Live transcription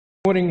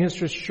Good morning,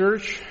 History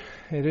Church.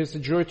 It is a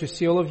joy to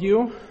see all of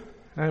you.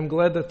 I'm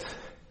glad that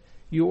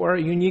you are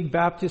a unique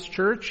Baptist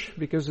church,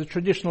 because the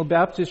traditional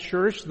Baptist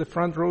church, the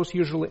front row is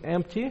usually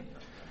empty.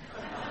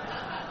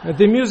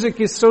 The music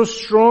is so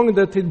strong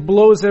that it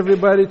blows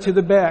everybody to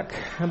the back.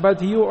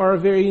 But you are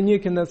very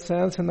unique in that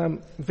sense, and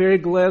I'm very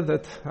glad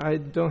that I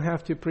don't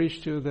have to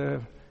preach to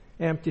the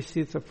empty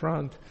seats up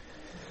front.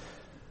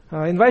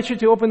 I invite you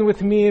to open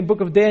with me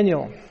Book of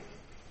Daniel.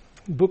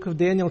 Book of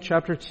Daniel,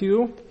 chapter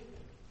 2.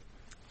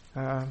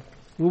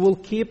 We will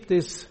keep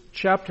this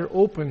chapter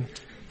open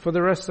for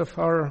the rest of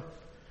our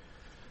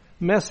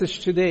message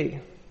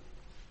today.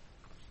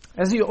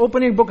 As you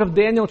open the book of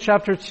Daniel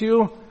chapter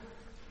 2,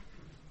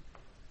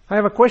 I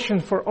have a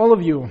question for all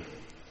of you.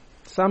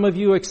 Some of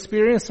you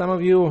experience, some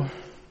of you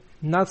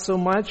not so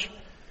much.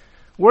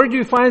 Where do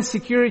you find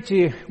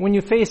security when you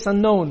face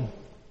unknown?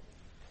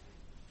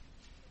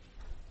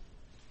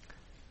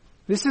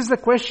 This is the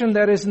question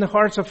that is in the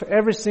hearts of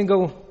every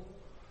single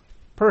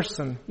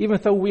person. Even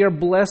though we are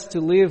blessed to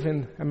live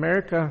in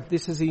America,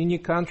 this is a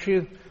unique country.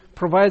 It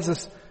provides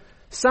us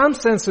some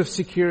sense of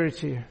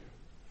security.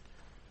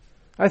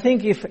 I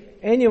think if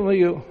any of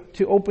you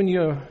to open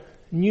your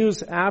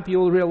news app, you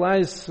will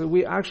realize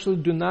we actually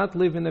do not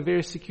live in a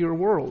very secure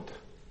world.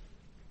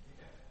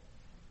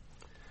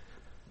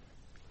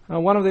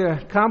 One of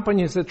the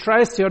companies that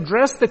tries to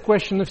address the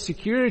question of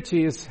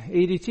security is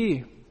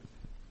ADT.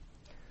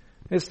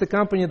 It's the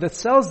company that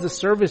sells the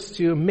service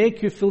to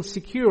make you feel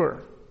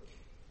secure.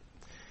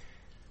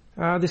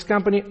 This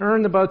company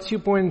earned about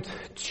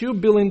 $2.2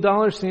 billion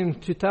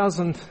in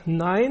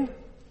 2009.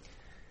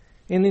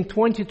 And in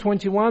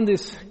 2021,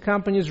 this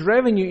company's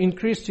revenue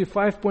increased to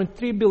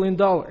 $5.3 billion.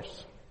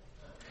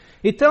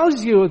 It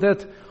tells you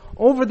that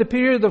over the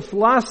period of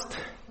last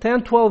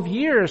 10, 12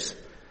 years,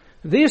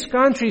 this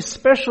country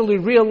especially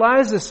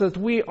realizes that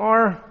we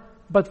are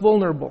but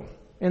vulnerable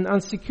and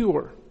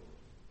unsecure.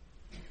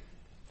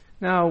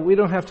 Now, we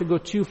don't have to go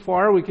too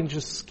far. We can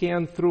just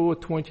scan through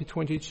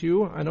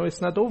 2022. I know it's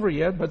not over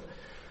yet, but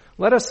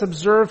let us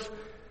observe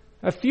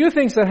a few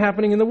things that are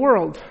happening in the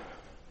world.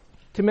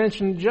 To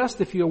mention just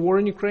a few: war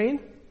in Ukraine,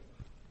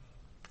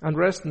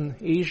 unrest in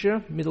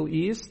Asia, Middle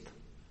East.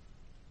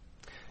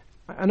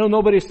 I know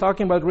nobody's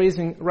talking about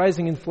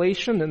rising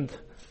inflation and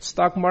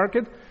stock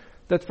market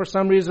that for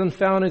some reason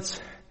found its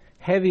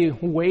heavy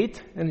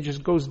weight and it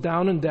just goes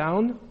down and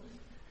down.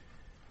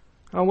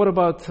 What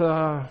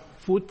about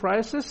food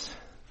prices,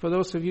 for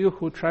those of you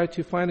who try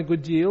to find a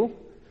good deal?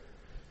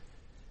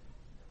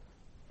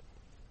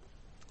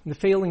 The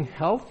failing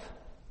health.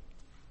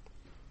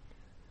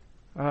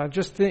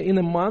 Just in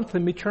a month, a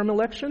midterm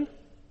election.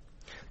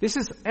 This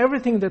is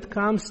everything that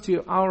comes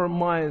to our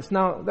minds.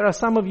 Now, there are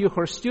some of you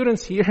who are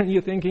students here and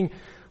you're thinking,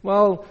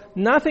 well,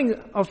 nothing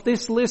of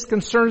this list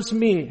concerns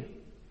me.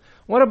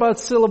 What about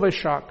syllabus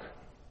shock?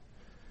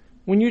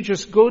 When you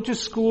just go to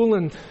school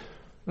and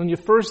on your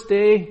first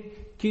day,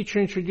 teacher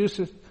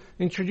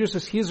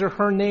introduces his or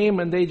her name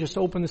and they just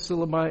open the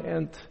syllabi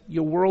and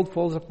your world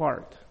falls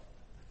apart.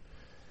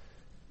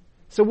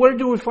 So where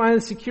do we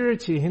find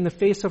security in the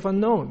face of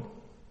unknown?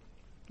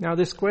 Now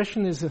this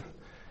question is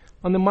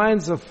on the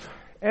minds of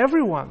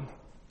everyone.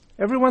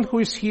 Everyone who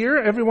is here,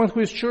 everyone who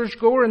is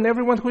churchgoer, and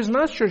everyone who is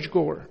not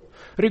churchgoer.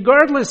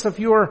 Regardless of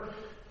your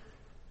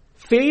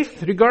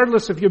faith,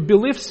 regardless of your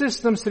belief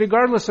systems,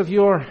 regardless of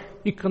your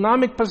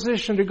economic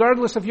position,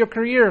 regardless of your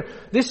career,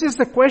 this is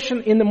the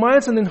question in the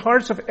minds and in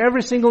hearts of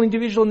every single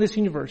individual in this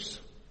universe.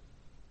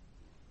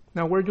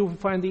 Now, where do we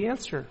find the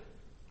answer?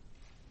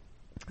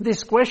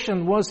 This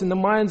question was in the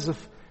minds of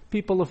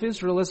people of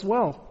Israel as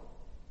well.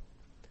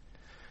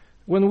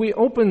 When we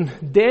open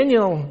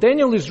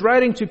Daniel is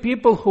writing to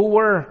people who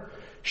were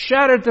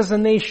shattered as a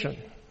nation.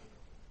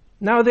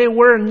 Now, they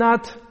were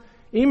not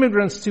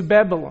immigrants to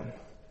Babylon.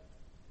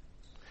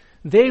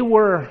 They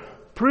were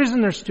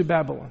prisoners to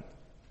Babylon.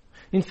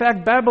 In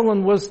fact,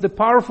 Babylon was the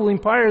powerful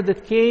empire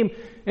that came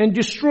and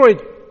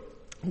destroyed,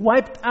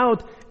 wiped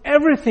out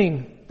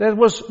everything that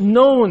was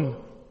known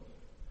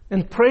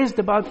and praised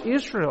about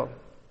Israel.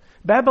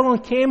 Babylon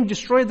came,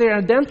 destroyed their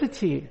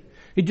identity.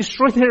 It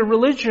destroyed their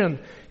religion.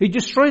 It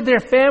destroyed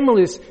their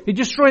families. It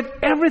destroyed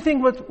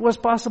everything what was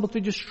possible to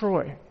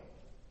destroy.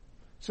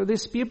 So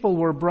these people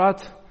were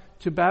brought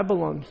to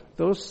Babylon,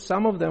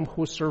 some of them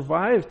who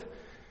survived.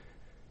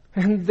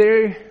 And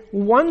they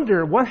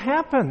wonder what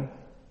happened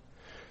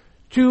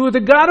to the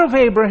God of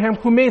Abraham,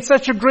 who made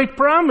such a great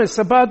promise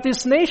about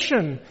this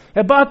nation,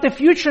 about the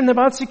future and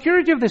about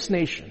security of this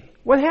nation.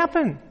 What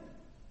happened?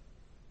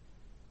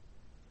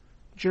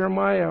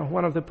 Jeremiah,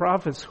 one of the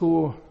prophets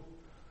who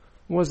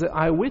was an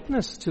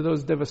eyewitness to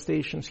those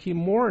devastations, he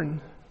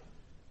mourned,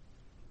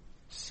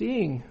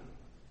 seeing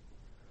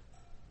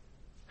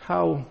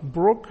how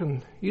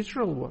broken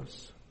Israel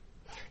was.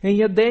 And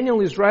yet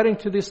Daniel is writing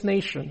to this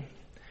nation.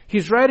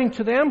 He's writing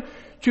to them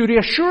to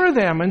reassure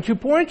them and to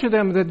point to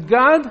them that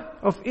God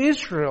of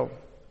Israel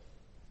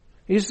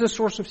is the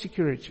source of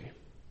security.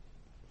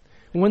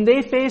 When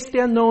they face the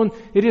unknown,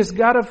 it is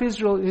God of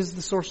Israel is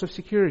the source of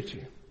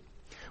security.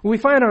 We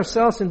find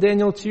ourselves in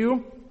Daniel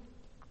 2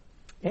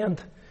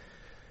 And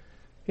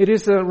it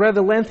is a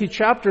rather lengthy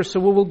chapter, so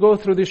we will go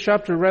through this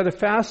chapter rather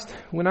fast.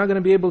 We're not going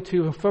to be able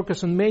to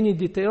focus on many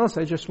details.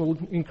 I just will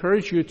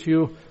encourage you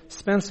to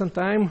spend some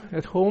time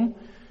at home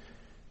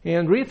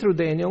and read through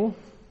Daniel.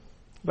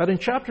 But in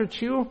chapter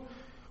 2,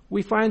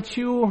 we find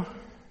two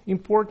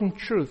important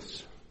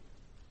truths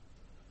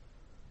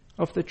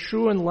of the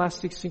true and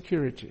lasting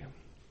security.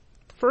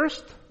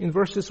 First, in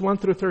verses 1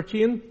 through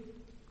 13,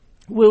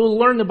 we will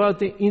learn about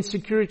the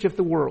insecurity of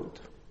the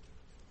world.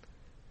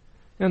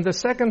 And the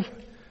second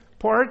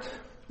part,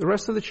 the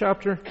rest of the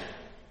chapter,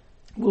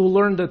 we will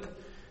learn that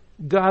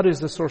God is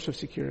the source of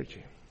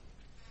security.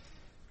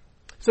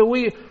 So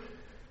we,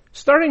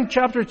 starting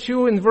chapter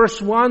 2 in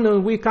verse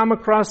 1, we come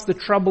across the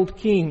troubled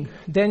king.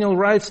 Daniel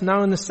writes,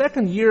 "Now in the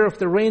second year of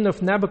the reign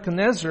of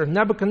Nebuchadnezzar,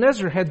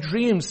 Nebuchadnezzar had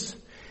dreams,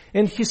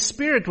 and his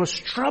spirit was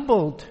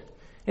troubled,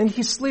 and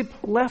his sleep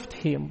left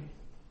him."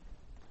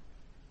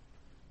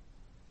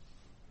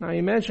 Now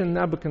imagine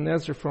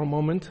Nebuchadnezzar for a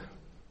moment.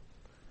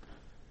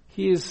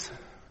 He is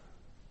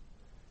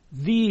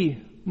the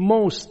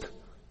most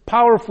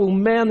powerful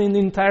man in the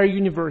entire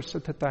universe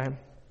at the time.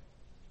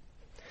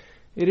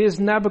 It is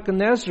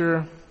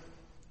Nebuchadnezzar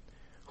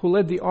who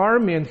led the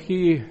army and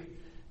he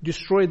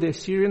destroyed the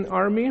Assyrian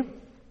army.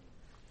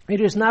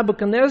 It is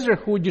Nebuchadnezzar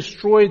who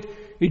destroyed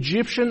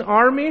Egyptian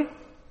army.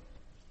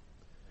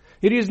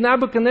 It is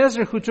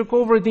Nebuchadnezzar who took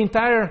over the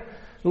entire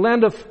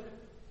land of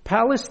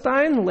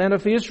Palestine, land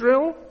of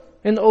Israel,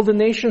 and all the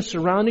nations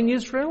surrounding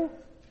Israel.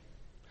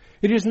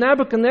 It is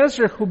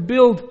Nebuchadnezzar who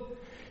built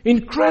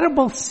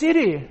incredible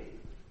city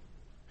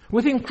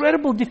with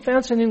incredible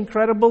defense and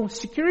incredible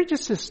security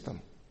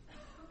system.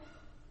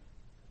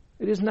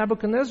 It is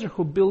Nebuchadnezzar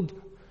who built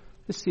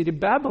the city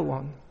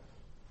Babylon.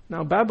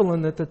 Now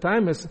Babylon at the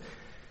time, as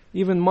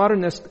even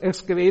modern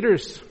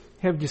excavators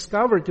have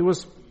discovered, it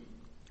was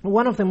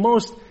one of the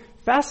most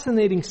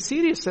fascinating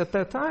cities at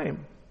that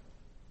time.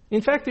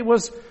 In fact, it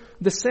was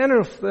the center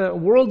of the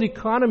world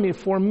economy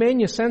for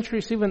many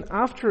centuries, even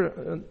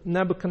after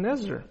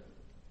Nebuchadnezzar.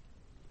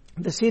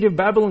 The city of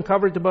Babylon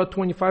covered about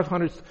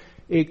 2,500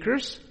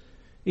 acres.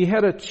 It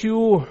had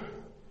two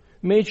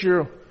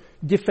major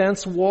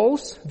defense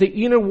walls. The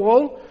inner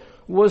wall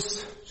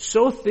was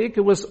so thick,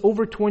 it was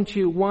over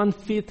 21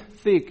 feet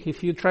thick.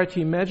 If you try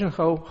to imagine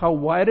how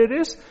wide it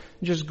is,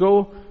 just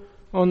go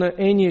on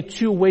any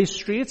two-way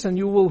streets and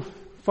you will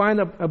find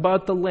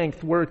about the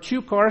length where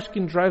two cars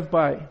can drive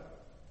by.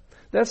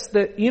 That's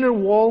the inner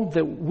wall,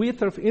 the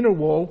width of inner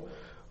wall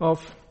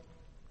of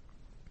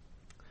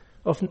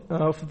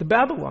the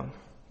Babylon.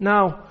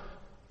 Now,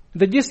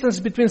 the distance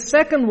between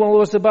second wall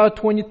was about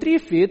 23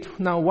 feet.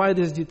 Now, why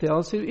these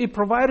details? It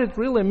provided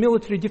really a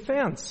military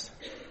defense.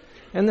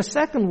 And the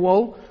second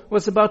wall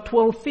was about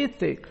 12 feet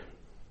thick.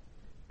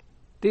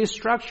 These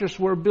structures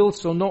were built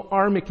so no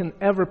army can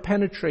ever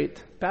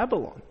penetrate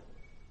Babylon.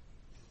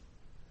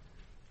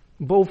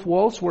 Both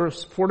walls were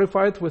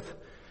fortified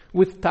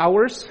with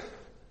towers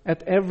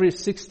at every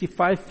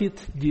 65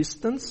 feet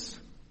distance.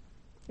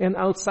 And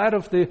outside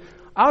of the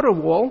outer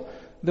wall,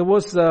 there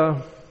was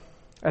a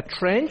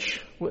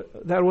trench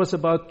that was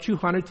about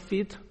 200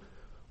 feet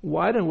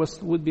wide and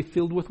would be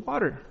filled with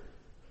water.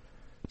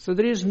 So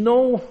there is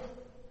no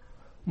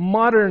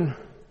modern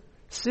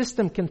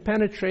system can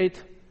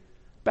penetrate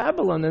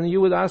Babylon. And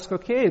you would ask,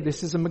 okay,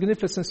 this is a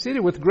magnificent city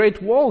with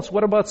great walls.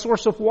 What about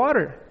source of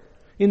water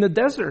in the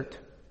desert?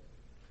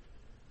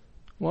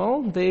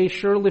 Well, they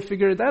surely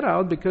figured that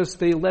out because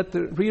they let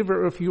the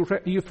river of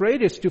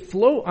Euphrates to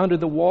flow under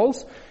the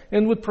walls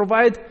and would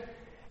provide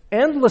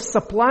endless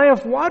supply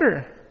of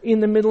water in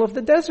the middle of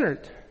the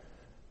desert.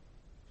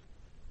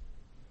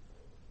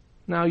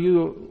 Now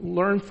you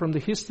learn from the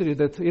history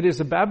that it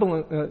is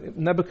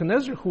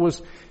Nebuchadnezzar who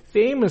was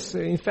famous.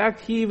 In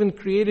fact, he even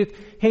created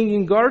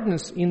hanging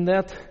gardens in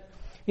that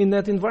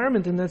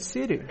environment, in that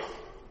city.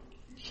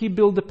 He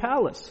built the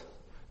palace.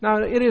 Now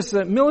it is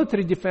a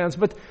military defense,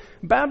 but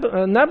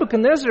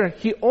Nebuchadnezzar,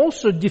 he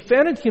also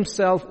defended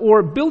himself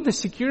or built the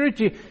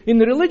security in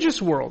the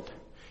religious world.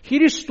 He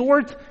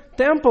restored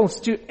temples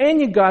to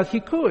any god he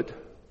could.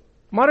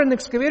 Modern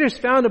excavators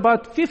found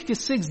about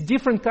 56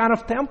 different kind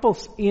of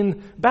temples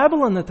in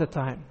Babylon at the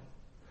time.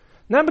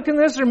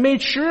 Nebuchadnezzar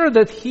made sure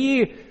that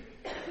he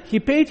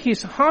paid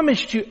his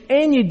homage to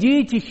any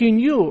deity he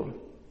knew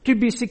to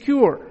be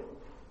secure.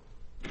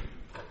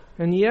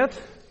 And yet,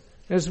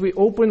 as we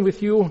open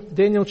with you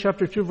Daniel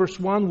chapter 2 verse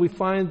 1, we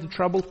find the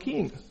troubled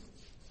king.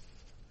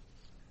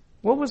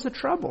 What was the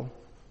trouble?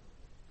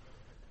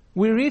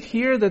 We read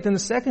here that in the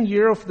second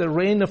year of the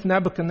reign of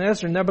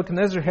Nebuchadnezzar,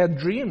 Nebuchadnezzar had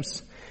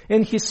dreams,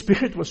 and his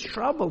spirit was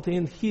troubled,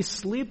 and his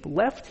sleep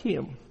left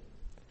him.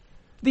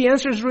 The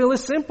answer is really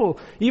simple.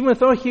 Even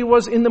though he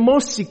was in the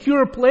most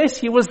secure place,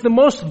 he was the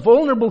most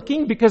vulnerable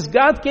king because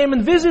God came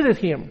and visited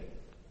him.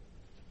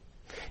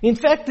 In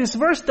fact, this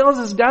verse tells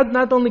us God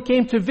not only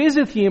came to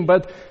visit him,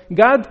 but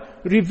God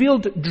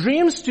revealed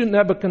dreams to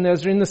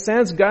Nebuchadnezzar. In a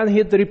sense, God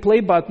hit the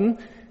replay button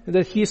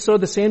that he saw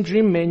the same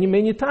dream many,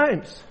 many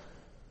times.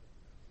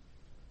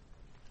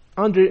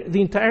 under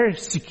the entire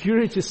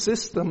security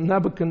system,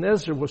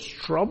 Nebuchadnezzar was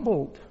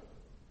troubled.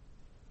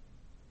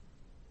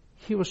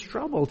 He was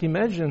troubled.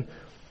 Imagine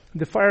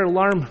the fire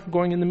alarm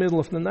going in the middle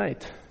of the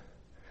night.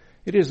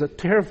 It is a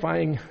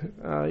terrifying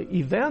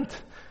event.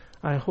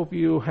 I hope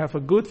you have a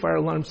good fire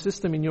alarm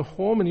system in your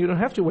home and you don't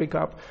have to wake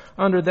up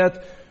under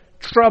that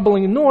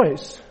troubling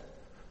noise.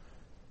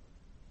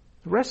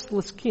 The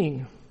restless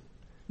king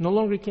no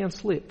longer can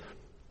sleep.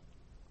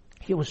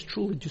 He was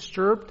truly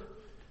disturbed,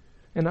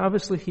 and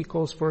obviously he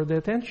calls for the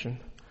attention.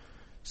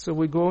 So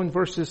we go in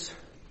verse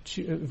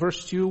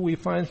 2, we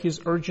find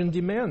his urgent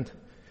demand.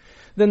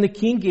 Then the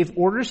king gave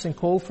orders and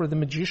called for the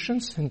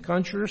magicians and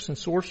conjurers and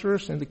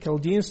sorcerers and the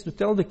Chaldeans to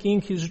tell the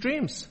king his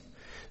dreams.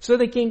 So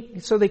they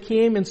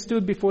came and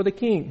stood before the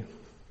king.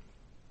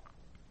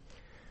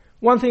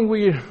 One thing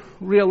we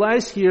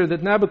realize here,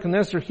 that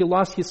Nebuchadnezzar, he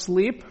lost his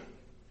sleep.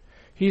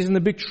 He's in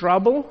a big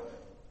trouble,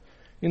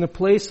 in a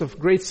place of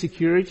great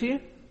security,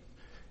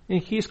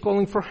 and he's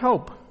calling for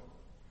help.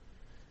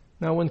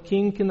 Now, when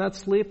king cannot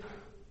sleep,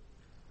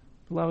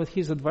 beloved,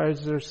 his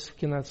advisors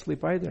cannot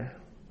sleep either.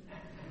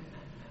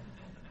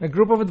 A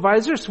group of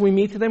advisors, we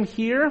meet them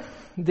here.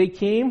 They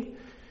came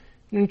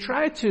and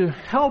tried to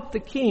help the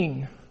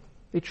king.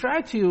 They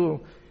tried to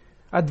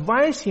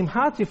advise him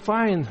how to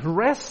find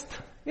rest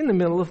in the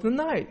middle of the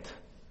night.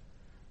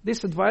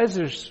 These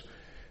advisors,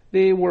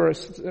 they were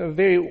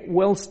very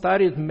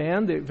well-studied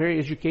men, very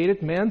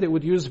educated men. They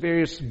would use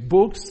various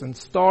books and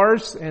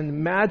stars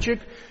and magic,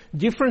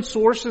 different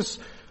sources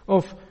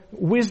of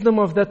wisdom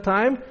of that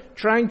time,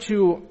 trying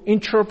to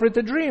interpret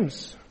the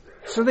dreams.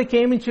 So they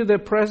came into the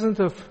presence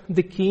of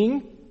the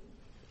king.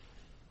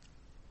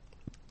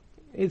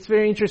 It's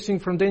very interesting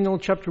from Daniel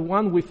chapter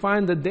 1, we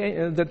find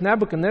that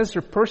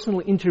Nebuchadnezzar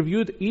personally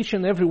interviewed each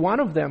and every one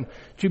of them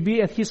to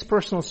be at his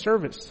personal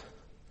service.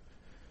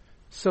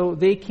 So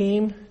they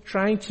came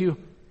trying to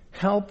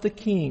help the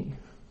king.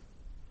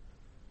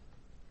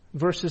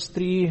 Verses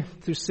 3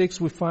 through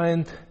 6, we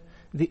find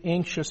the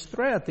anxious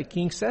threat. The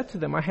king said to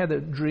them, I had a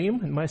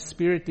dream and my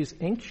spirit is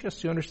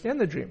anxious to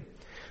understand the dream.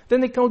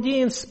 Then the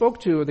Chaldeans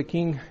spoke to the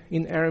king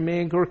in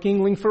Aramaic, or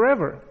Kingling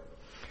forever.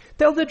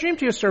 Tell the dream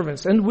to your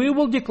servants, and we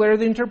will declare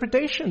the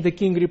interpretation. The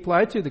king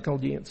replied to the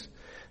Chaldeans,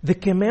 the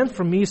command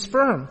from me is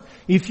firm.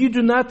 If you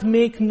do not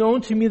make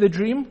known to me the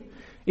dream,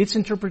 its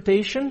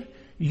interpretation,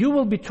 you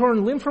will be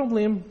torn limb from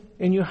limb,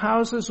 and your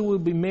houses will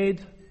be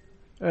made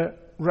a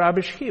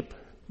rubbish heap.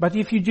 But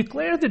if you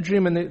declare the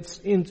dream and its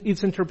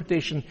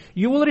interpretation,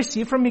 you will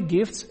receive from me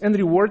gifts and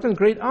reward and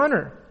great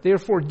honor.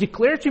 Therefore,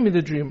 declare to me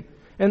the dream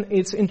and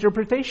its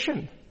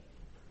interpretation.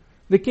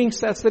 The king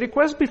sets the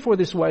request before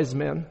this wise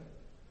man.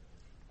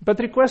 But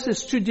the request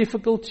is too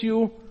difficult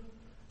to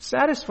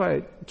satisfy,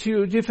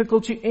 too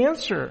difficult to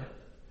answer.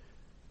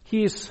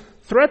 He is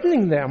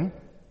threatening them,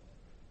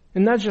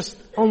 and not just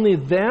only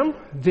them,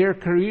 their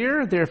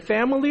career, their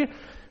family,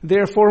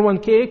 their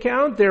 401k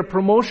account, their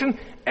promotion,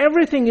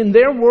 everything in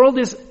their world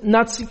is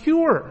not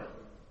secure.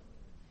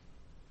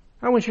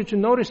 I want you to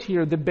notice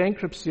here the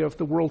bankruptcy of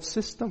the world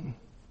system.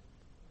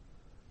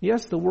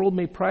 Yes, the world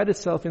may pride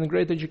itself in a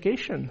great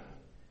education.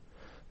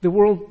 The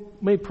world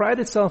may pride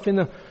itself in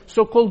a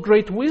so-called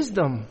great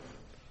wisdom.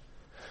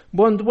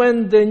 But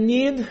when the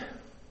need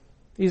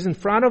is in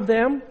front of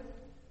them,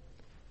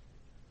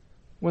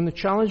 when the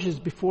challenge is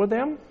before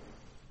them,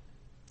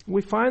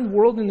 we find the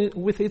world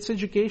with its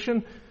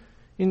education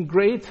in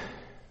great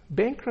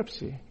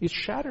bankruptcy. It's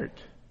shattered.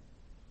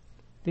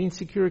 The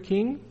insecure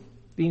king,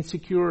 the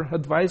insecure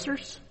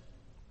advisors,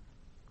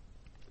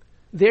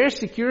 their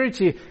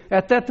security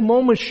at that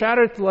moment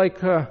shattered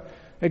like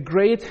a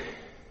great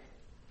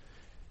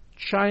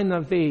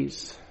china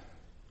vase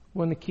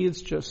when the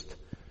kids just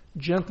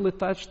gently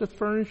touch the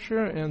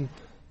furniture and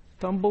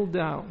tumble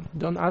down.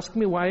 Don't ask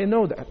me why I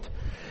know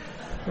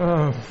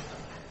that.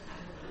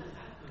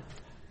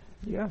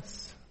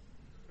 Yes.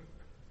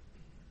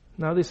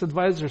 Now this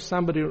advisor,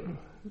 somebody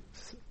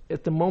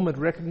at the moment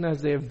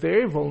recognized they are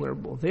very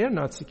vulnerable. They are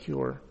not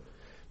secure.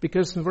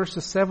 Because in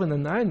verses 7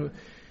 and 9,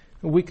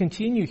 we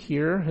continue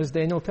here, as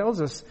Daniel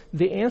tells us,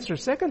 they answered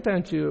second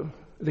time to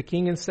the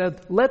king and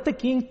said, let the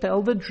king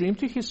tell the dream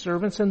to his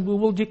servants and we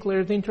will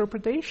declare the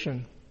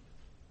interpretation.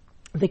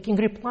 The king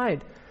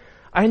replied,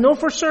 I know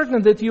for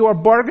certain that you are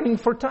bargaining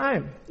for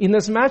time,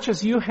 inasmuch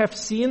as you have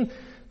seen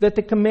that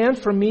the command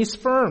from me is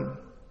firm,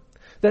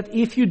 that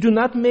if you do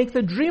not make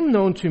the dream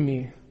known to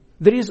me,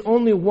 there is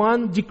only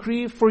one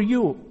decree for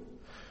you.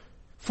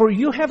 For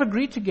you have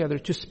agreed together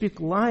to speak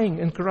lying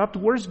and corrupt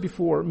words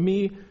before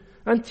me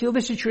until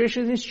the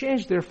situation is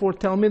changed. Therefore,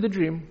 tell me the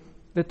dream,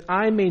 that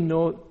I may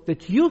know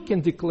that you can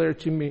declare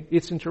to me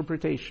its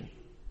interpretation.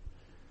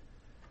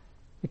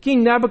 The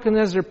king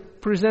Nebuchadnezzar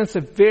presents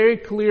a very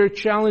clear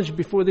challenge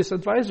before these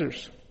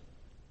advisors.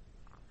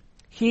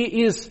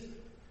 He is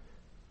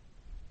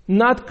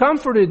not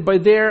comforted by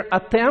their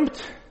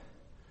attempt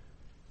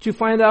to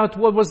find out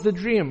what was the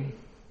dream.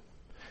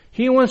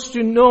 He wants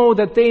to know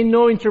that they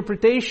know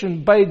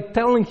interpretation by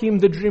telling him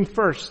the dream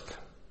first.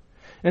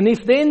 And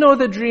if they know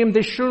the dream,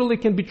 they surely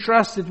can be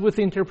trusted with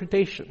the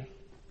interpretation.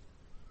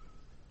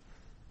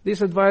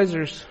 These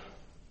advisors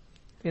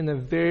in a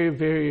very,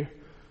 very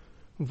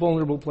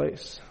vulnerable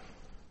place.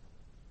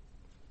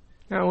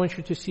 Now I want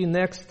you to see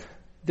next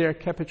their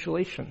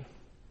capitulation.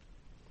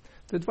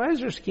 The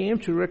advisors came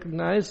to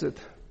recognize that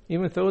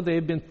even though they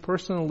had been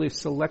personally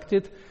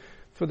selected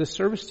for the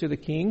service to the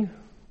king,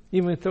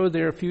 even though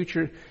their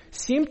future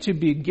seemed to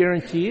be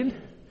guaranteed,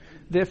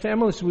 their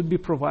families would be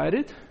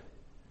provided,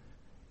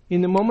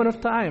 in a moment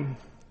of time,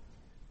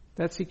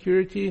 that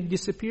security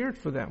disappeared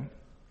for them.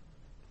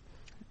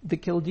 The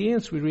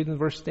Chaldeans, we read in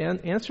verse 10,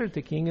 answered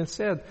the king and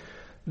said,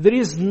 "There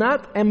is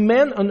not a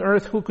man on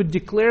earth who could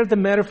declare the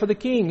matter for the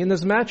king,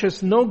 inasmuch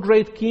as no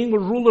great king or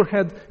ruler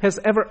has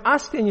ever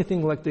asked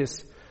anything like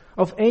this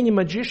of any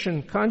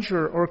magician,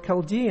 conjurer, or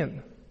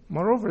Chaldean.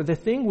 Moreover, the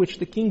thing which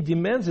the king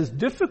demands is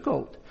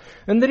difficult,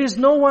 and there is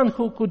no one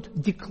who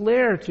could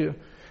declare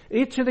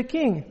it to the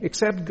king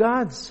except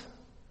God's,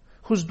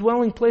 whose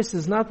dwelling place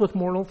is not with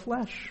mortal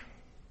flesh."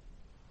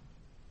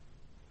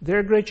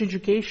 Their great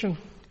education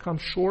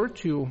comes short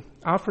to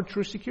offer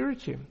true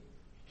security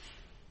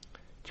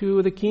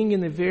to the king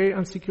in a very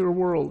unsecure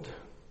world.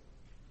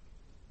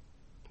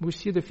 We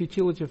see the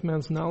futility of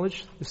man's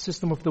knowledge, the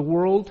system of the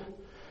world,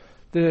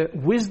 the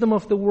wisdom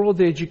of the world,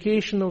 the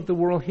education of the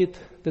world hit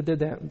the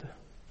dead end.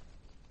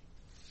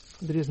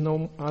 There is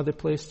no other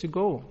place to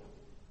go.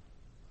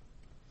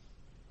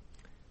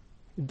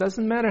 It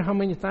doesn't matter how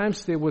many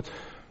times they would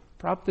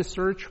prop the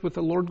search with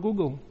the Lord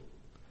Google.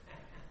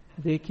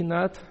 They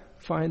cannot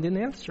find an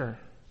answer.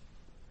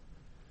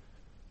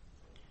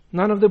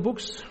 None of the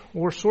books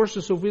or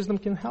sources of wisdom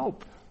can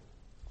help.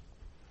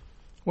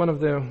 One of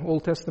the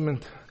Old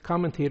Testament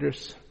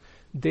commentators,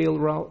 Dale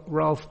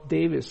Ralph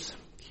Davis,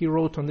 he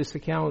wrote on this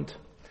account,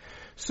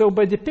 "So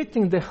by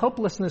depicting the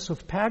helplessness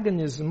of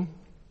paganism,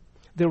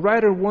 the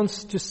writer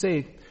wants to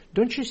say,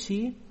 don't you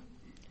see?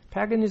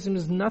 Paganism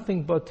is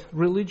nothing but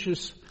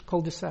religious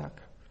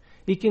cul-de-sac.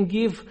 It can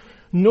give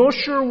no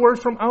sure word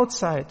from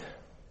outside.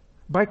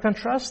 By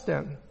contrast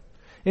then,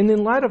 and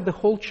in light of the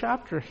whole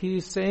chapter, he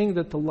is saying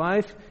that the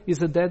life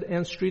is a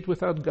dead-end street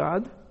without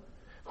God,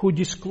 who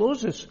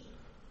discloses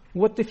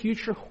what the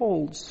future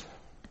holds.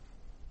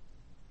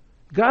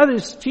 God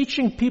is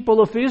teaching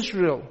people of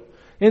Israel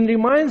and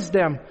reminds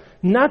them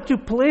not to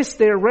place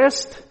their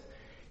rest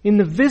in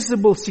the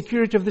visible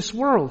security of this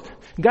world.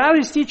 God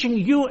is teaching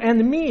you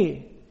and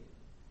me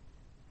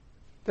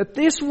that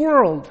this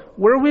world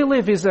where we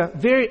live is a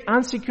very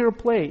unsecure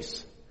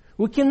place.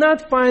 We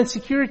cannot find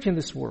security in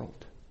this world.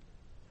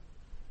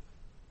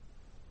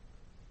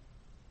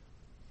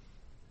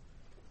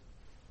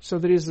 So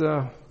there is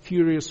a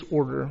furious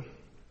order.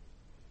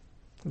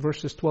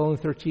 Verses 12 and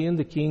 13,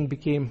 the king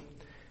became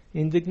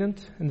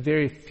indignant and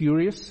very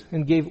furious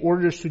and gave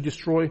orders to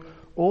destroy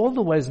all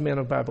the wise men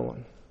of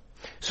Babylon.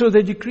 So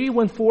the decree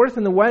went forth,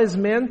 and the wise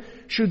men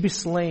should be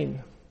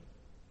slain.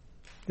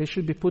 They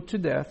should be put to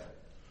death.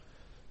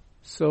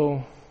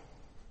 So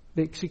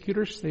the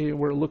executors, they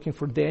were looking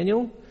for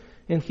Daniel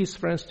and his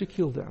friends to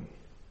kill them.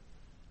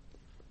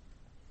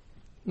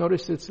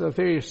 Notice it's a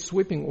very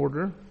sweeping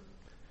order.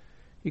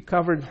 It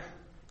covered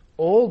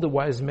all the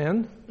wise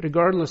men,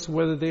 regardless of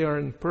whether they are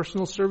in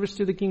personal service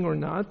to the king or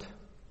not.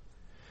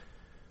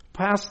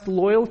 Past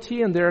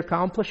loyalty and their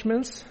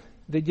accomplishments,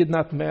 they did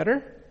not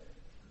matter.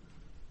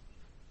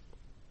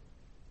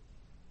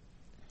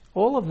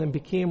 All of them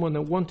became on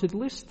a wanted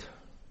list.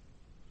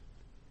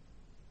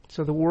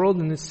 So the world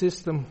and its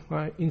system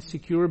are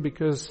insecure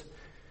because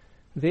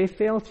they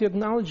fail to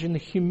acknowledge in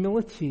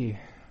humility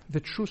the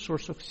true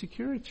source of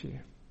security.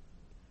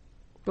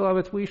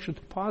 Beloved, we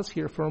should pause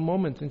here for a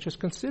moment and just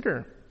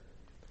consider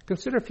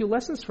a few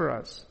lessons for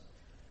us.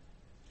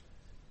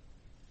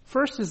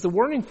 First is the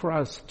warning for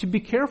us to be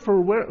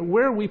careful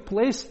where we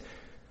place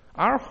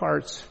our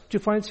hearts to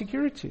find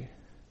security.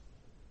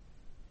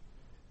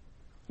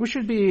 We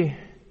should be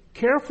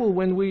careful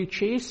when we're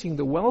chasing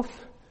the wealth,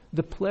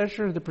 the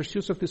pleasure, the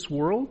pursuits of this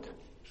world,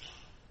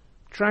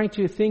 trying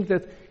to think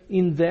that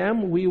in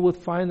them we will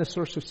find a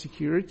source of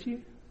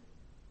security.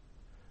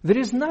 There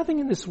is nothing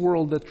in this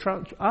world that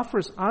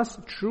offers us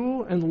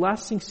true and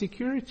lasting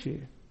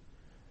security.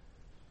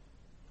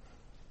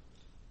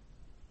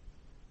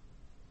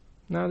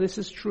 Now, this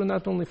is true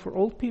not only for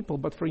old people,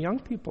 but for young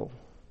people.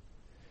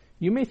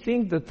 You may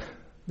think that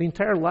the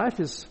entire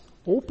life is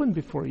open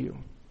before you,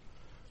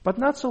 but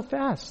not so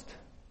fast.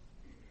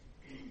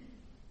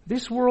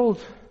 This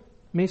world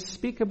may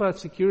speak about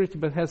security,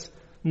 but has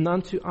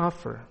none to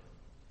offer.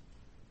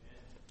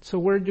 So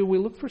where do we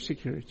look for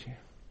security?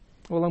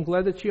 Well, I'm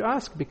glad that you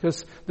asked,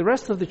 because the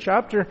rest of the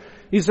chapter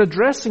is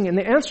addressing and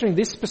answering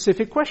this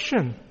specific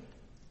question.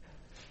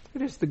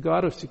 It is the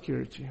God of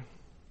security.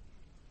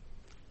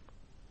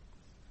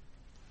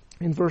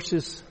 In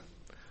verses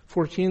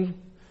 13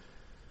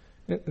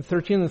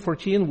 and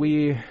 14,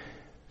 we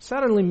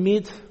suddenly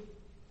meet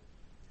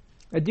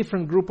a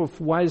different group of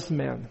wise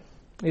men.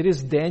 It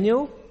is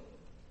Daniel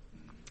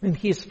and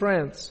his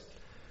friends.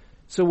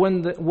 So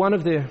when one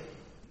of the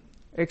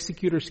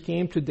executors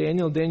came to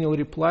Daniel, Daniel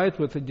replied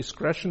with a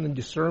discretion and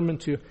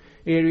discernment to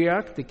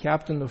Arioch, the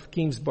captain of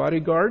king's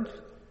bodyguard,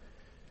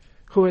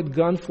 who had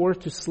gone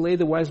forth to slay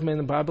the wise men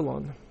in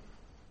Babylon.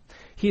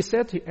 He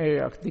said to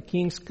Arioch, the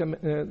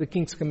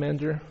king's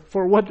commander,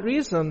 "For what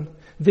reason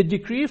the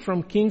decree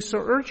from king so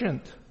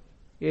urgent?"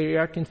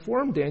 Arioch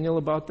informed Daniel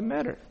about the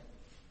matter.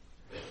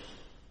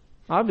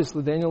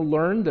 Obviously, Daniel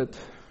learned that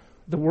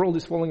the world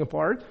is falling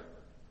apart.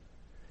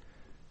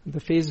 The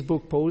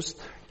Facebook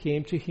post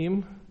came to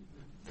him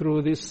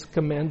through this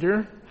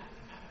commander.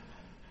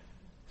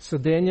 So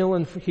Daniel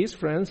and his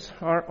friends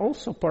are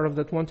also part of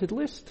that wanted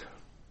list.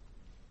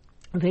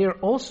 They are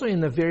also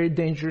in a very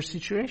dangerous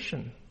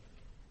situation.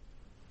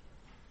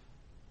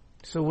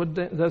 So what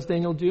does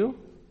Daniel do?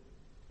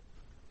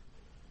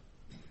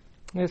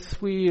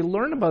 As we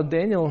learn about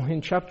Daniel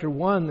in chapter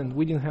 1, and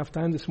we didn't have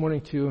time this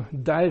morning to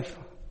dive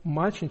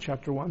much in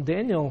chapter 1,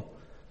 Daniel,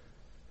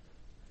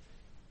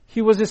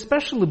 he was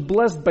especially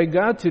blessed by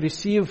God to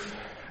receive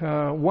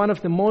one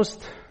of the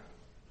most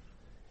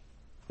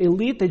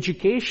elite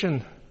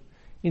education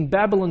in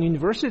Babylon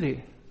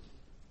University.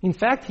 In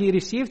fact, he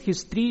received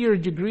his 3-year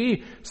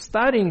degree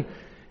studying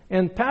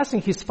and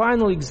passing his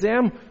final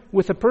exam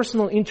with a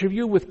personal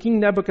interview with King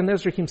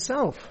Nebuchadnezzar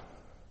himself.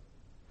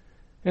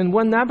 And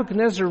when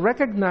Nebuchadnezzar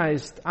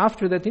recognized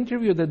after that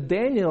interview that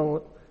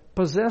Daniel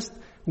possessed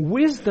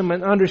wisdom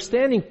and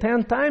understanding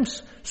 10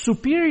 times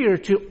superior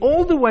to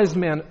all the wise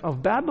men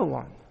of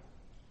Babylon.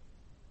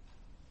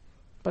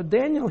 But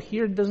Daniel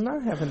here does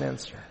not have an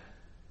answer.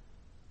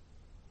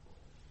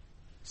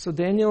 So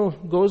Daniel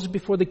goes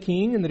before the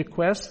king and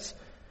requests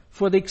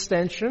for the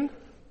extension.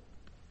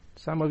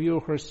 Some of you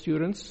who are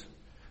students,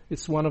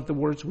 it's one of the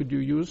words we do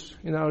use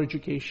in our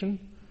education.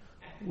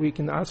 We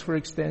can ask for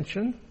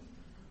extension.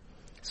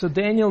 So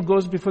Daniel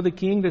goes before the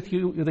king that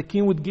the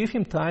king would give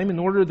him time in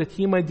order that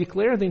he might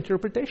declare the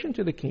interpretation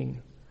to the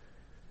king.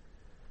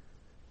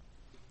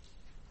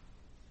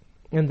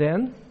 And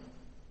then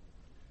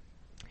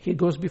he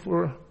goes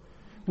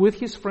with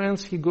his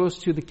friends, he goes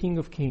to the King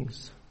of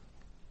Kings.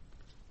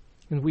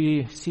 And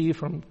we see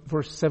from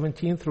verse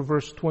 17 through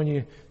verse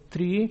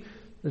 23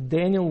 that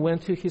Daniel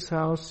went to his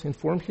house,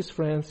 informed his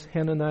friends,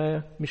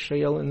 Hananiah,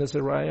 Mishael, and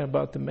Azariah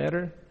about the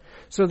matter,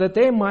 so that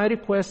they might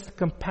request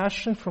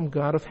compassion from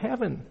God of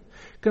heaven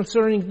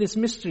concerning this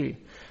mystery,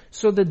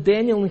 so that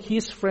Daniel and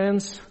his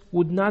friends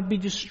would not be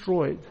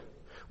destroyed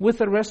with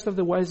the rest of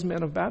the wise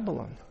men of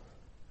Babylon.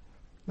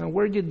 Now,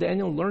 where did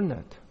Daniel learn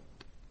that?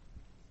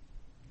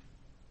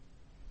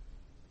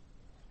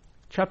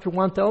 Chapter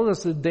 1 tells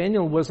us that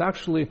Daniel was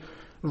actually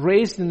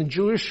raised in a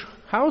Jewish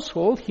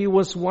household. He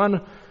was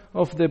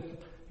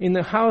in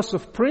the house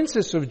of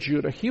princes of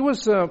Judah. He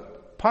was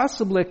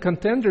possibly a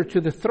contender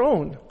to the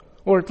throne,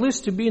 or at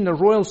least to be in a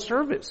royal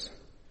service.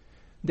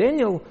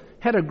 Daniel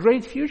had a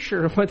great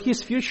future, but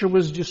his future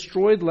was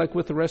destroyed like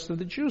with the rest of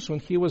the Jews when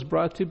he was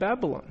brought to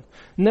Babylon.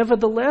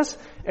 Nevertheless,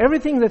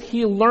 everything that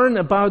he learned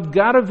about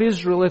God of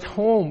Israel at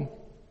home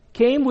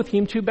came with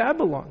him to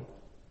Babylon.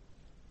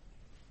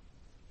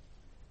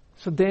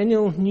 So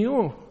Daniel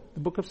knew the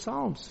book of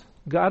Psalms.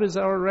 God is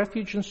our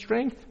refuge and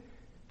strength.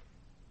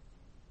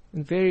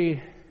 And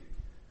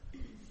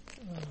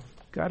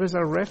God is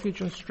our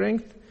refuge and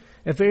strength,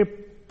 a very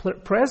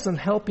present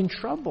help in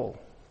trouble.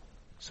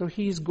 So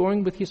he is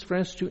going with his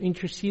friends to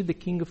intercede the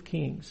King of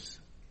Kings.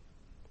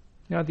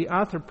 Now the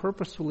author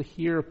purposefully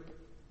here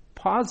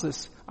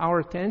pauses our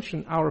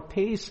attention, our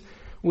pace,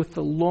 with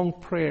the long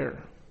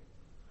prayer.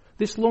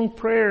 This long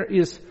prayer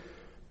is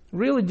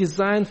really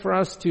designed for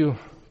us to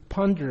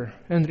ponder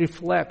and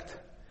reflect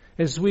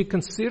as we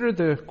consider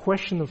the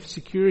question of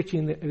security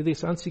in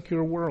this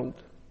unsecure world.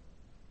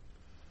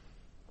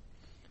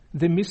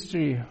 The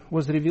mystery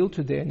was revealed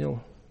to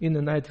Daniel in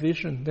the night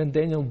vision. Then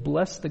Daniel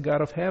blessed the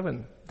God of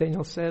heaven.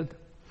 Daniel said,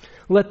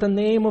 "Let the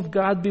name of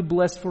God be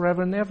blessed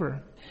forever and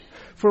ever.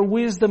 For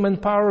wisdom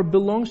and power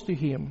belongs to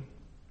him.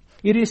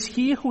 It is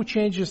he who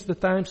changes the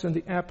times and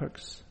the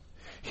epochs.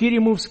 He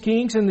removes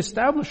kings and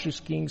establishes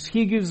kings.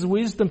 He gives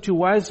wisdom to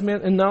wise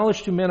men and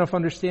knowledge to men of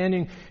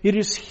understanding. It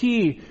is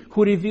he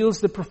who reveals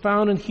the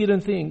profound and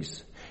hidden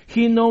things.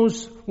 He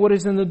knows what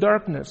is in the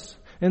darkness,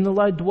 and the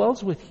light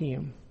dwells with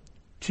him.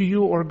 To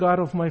you, O God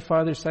of my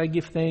fathers, I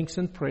give thanks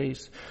and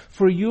praise,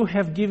 for you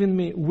have given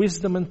me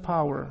wisdom and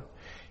power.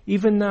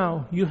 Even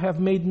now you have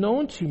made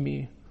known to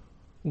me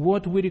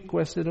what we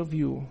requested of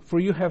you,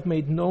 for you have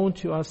made known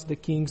to us the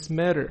king's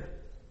matter."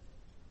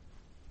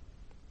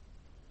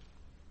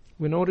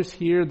 We notice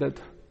here that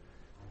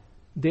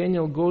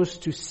Daniel goes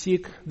to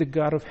seek the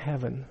God of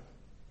heaven.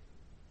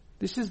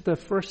 This is the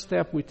first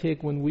step we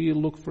take when we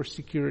look for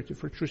security,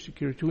 for true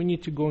security. We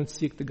need to go and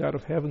seek the God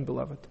of heaven,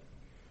 beloved.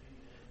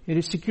 It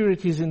is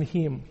security is in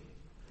him.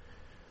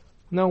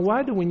 Now,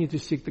 why do we need to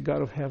seek the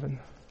God of heaven?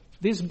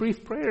 This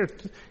brief prayer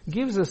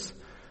gives us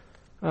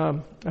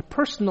a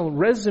personal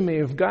resume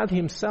of God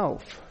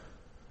himself.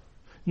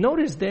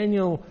 Notice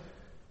Daniel,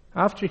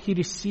 after he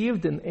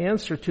received an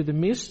answer to the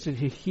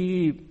mystery,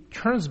 he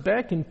turns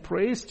back in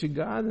praise to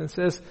God and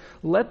says,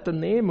 "Let the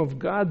name of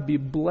God be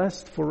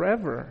blessed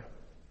forever."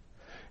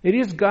 It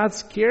is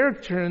God's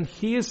character and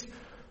his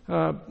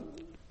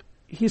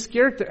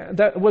character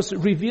that was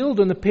revealed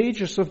on the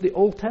pages of the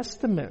Old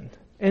Testament.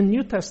 and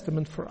New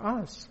Testament for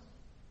us.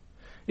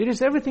 It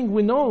is everything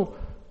we know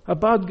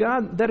about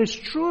God that is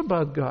true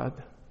about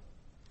God.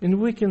 And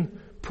we can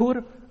put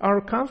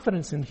our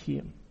confidence in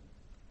Him.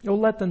 Oh,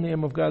 let the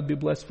name of God be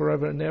blessed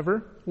forever and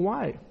ever.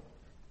 Why?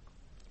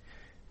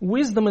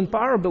 Wisdom and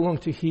power belong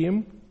to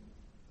Him.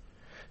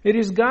 It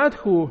is God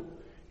who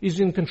is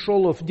in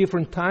control of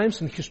different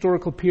times and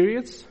historical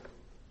periods.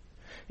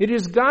 It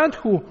is God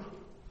who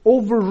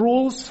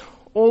overrules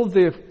all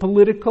the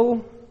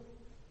political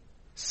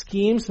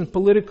schemes and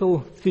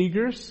political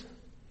figures.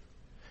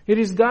 It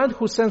is God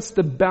who sets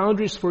the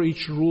boundaries for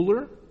each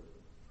ruler,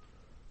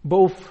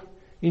 both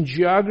in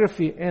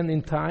geography and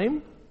in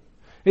time.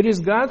 It is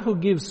God who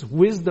gives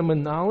wisdom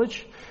and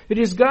knowledge. It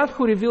is God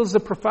who reveals the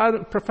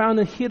profound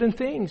and hidden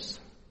things.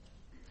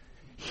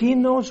 He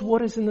knows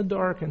what is in the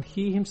dark, and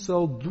He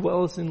Himself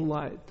dwells in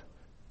light.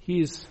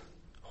 He is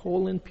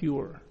holy and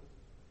pure.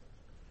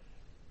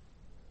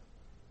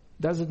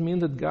 Does it mean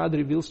that God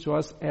reveals to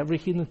us every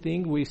hidden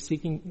thing we're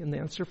seeking an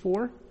answer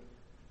for?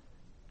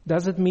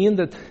 Does it mean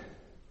that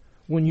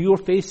when you're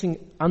facing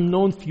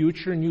unknown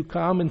future and you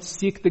come and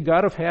seek the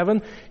God of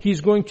heaven,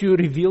 He's going to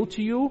reveal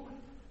to you?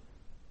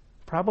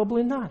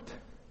 Probably not.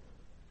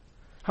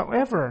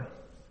 However,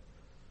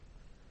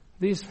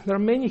 there are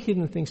many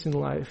hidden things in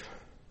life.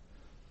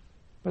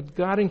 But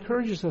God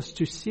encourages us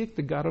to seek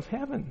the God of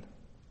heaven.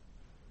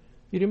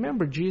 You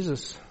remember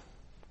Jesus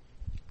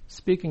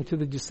speaking to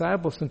the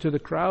disciples and to the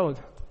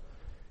crowd.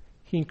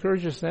 He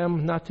encourages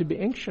them not to be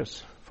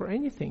anxious for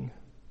anything,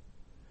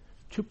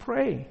 to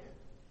pray.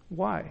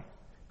 Why?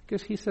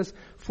 Because He says,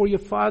 for your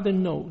Father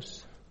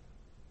knows.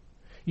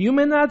 You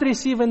may not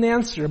receive an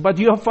answer, but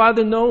your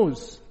Father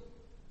knows.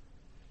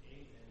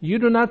 You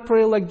do not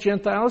pray like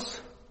Gentiles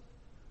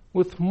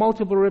with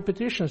multiple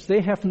repetitions.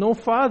 They have no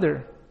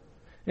Father,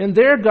 and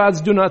their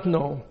gods do not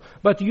know.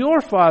 But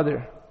your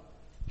Father,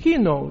 He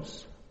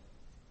knows.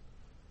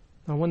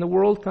 Now, when the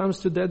world comes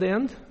to dead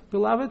end,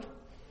 beloved,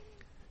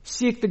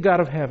 seek the God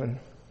of heaven.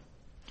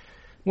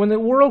 When the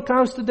world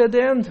comes to dead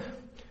end,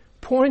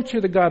 point to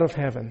the God of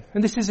heaven.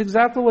 And this is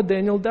exactly what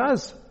Daniel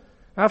does.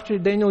 After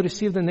Daniel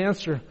received an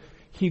answer,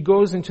 he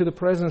goes into the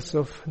presence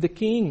of the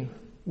king.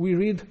 We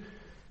read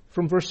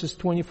from verses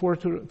 24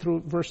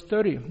 through verse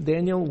 30.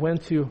 Daniel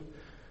went to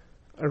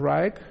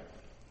Arioch,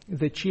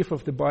 the chief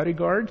of the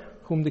bodyguard,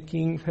 whom the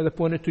king had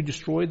appointed to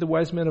destroy the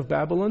wise men of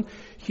Babylon.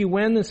 He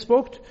went and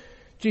spoke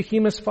to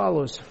him as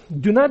follows.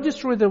 Do not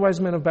destroy the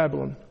wise men of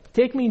Babylon.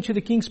 Take me into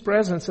the king's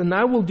presence, and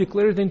I will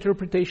declare the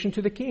interpretation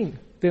to the king.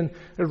 Then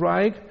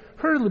Arioch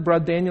hurriedly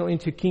brought Daniel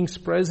into the king's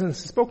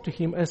presence and spoke to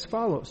him as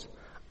follows.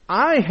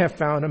 I have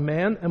found a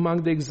man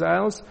among the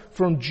exiles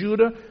from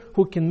Judah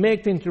who can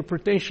make the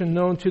interpretation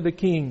known to the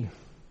king.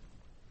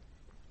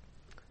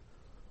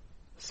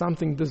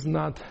 Something does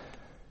not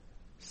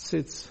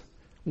sit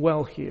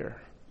well here.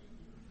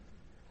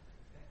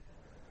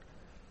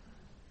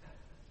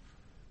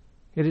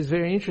 It is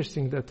very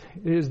interesting that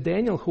it is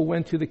Daniel who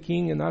went to the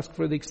king and asked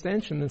for the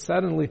extension, and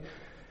suddenly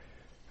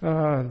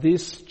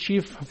this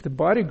chief of the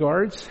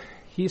bodyguards,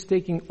 he's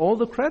taking all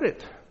the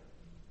credit.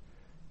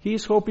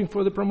 He's hoping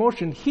for the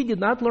promotion. He did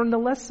not learn the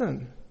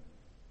lesson.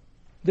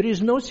 There is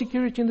no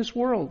security in this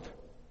world.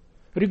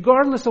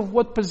 Regardless of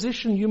what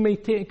position you may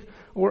take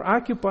or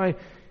occupy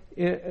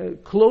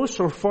close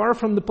or far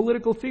from the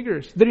political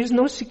figures, there is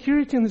no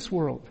security in this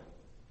world.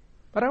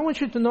 But I want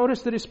you to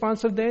notice the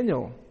response of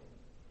Daniel.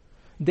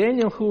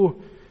 Daniel,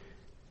 who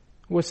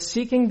was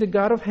seeking the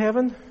God of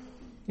heaven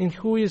and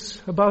who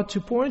is about to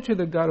point to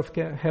the God of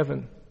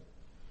heaven.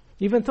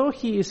 Even though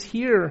he is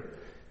here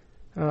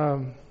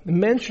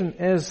mentioned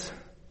as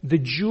the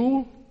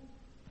Jew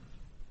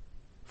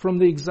from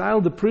the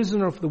exile, the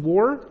prisoner of the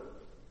war,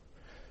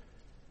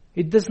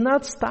 it does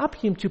not stop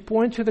him to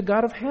point to the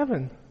God of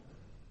heaven.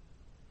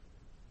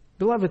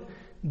 Beloved,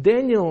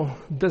 Daniel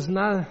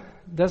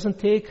doesn't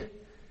take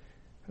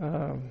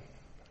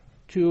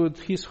to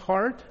his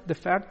heart the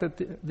fact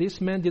that this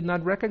man did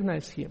not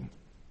recognize him.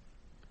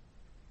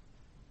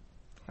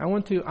 I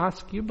want to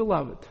ask you,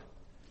 beloved,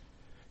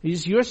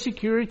 is your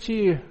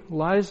security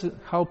lies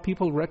how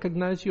people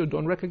recognize you or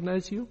don't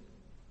recognize you?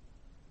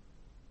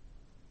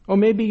 Or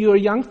maybe you're a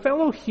young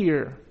fellow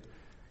here,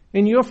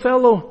 and your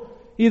fellow,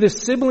 either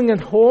sibling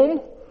at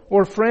home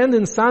or friend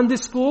in Sunday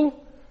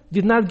school,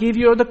 did not give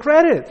you the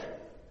credit.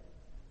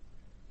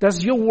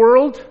 Does your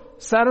world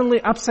suddenly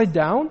upside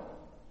down?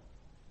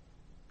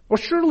 Or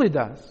surely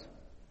does.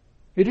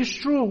 It is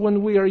true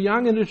when we are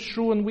young, and it is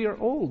true when we are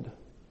old.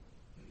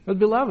 But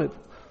beloved,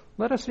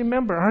 let us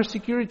remember, our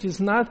security is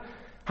not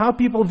how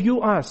people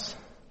view us.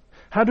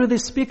 How do they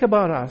speak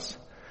about us?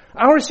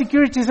 Our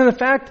security is in the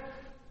fact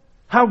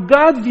how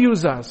God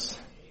views us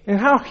and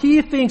how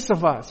He thinks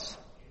of us.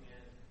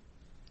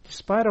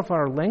 Despite of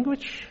our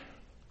language,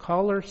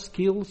 color,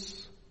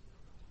 skills,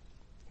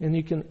 and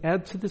you can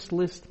add to this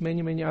list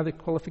many, many other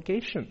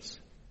qualifications.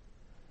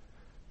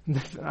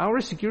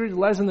 Our security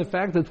lies in the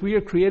fact that we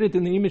are created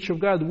in the image of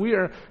God. We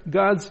are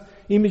God's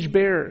image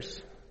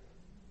bearers.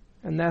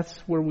 And that's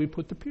where we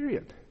put the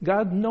period.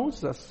 God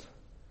knows us.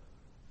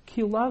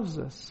 He loves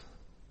us.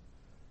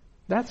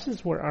 That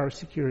is where our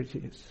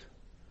security is.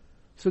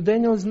 So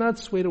Daniel is not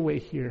swayed away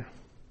here.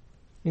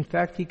 In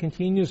fact, he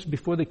continues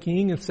before the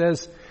king and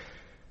says,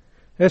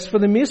 as for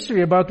the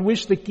mystery about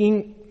which the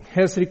king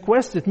has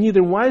requested,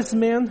 neither wise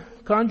men,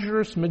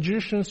 conjurers,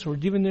 magicians, or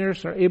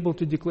diviners are able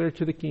to declare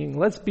to the king.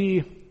 Let's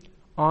be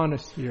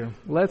honest here.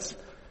 Let's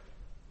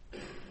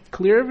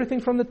clear everything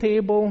from the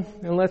table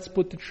and let's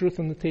put the truth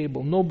on the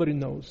table. Nobody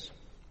knows.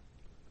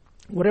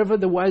 Whatever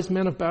the wise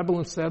men of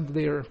Babylon said,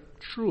 they are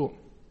true.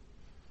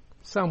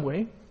 Some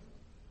way.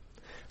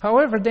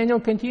 However, Daniel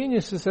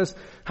continues and says,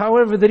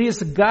 however, there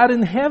is a God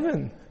in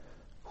heaven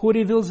who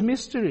reveals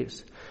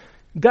mysteries.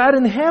 God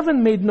in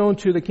heaven made known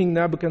to the king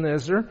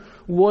Nebuchadnezzar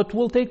what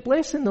will take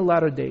place in the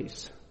latter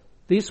days.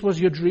 This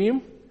was your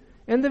dream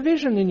and the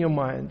vision in your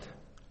mind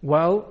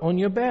while on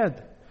your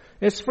bed.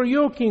 As for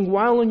you, king,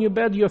 while on your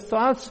bed, your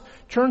thoughts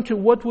turn to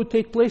what would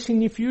take place in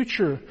the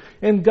future.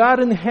 And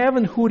God in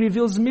heaven, who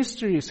reveals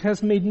mysteries,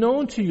 has made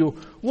known to you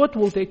what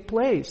will take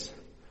place.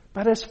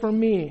 But as for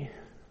me,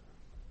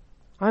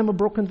 I am a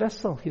broken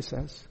vessel, he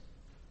says.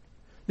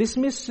 This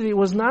mystery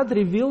was not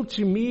revealed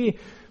to me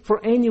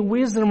for any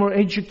wisdom or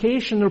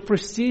education or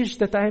prestige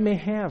that I may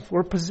have,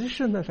 or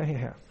position that I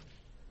have,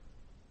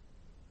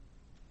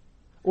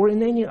 or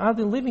in any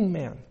other living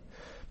man,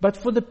 but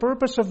for the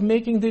purpose of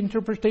making the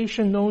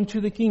interpretation known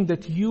to the king,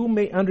 that you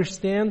may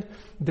understand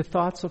the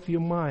thoughts of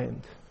your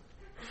mind.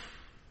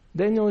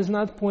 Daniel is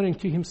not pointing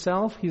to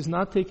himself. He's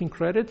not taking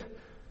credit,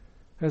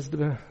 as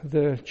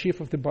the chief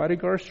of the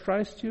bodyguards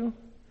tries to.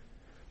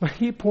 But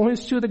he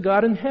points to the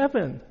God in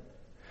heaven.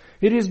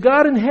 It is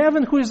God in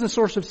heaven who is the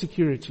source of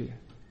security.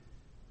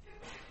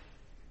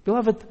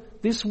 Beloved,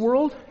 this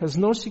world has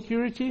no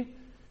security,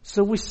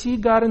 so we see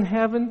God in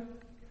heaven.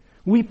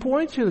 We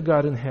point to the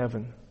God in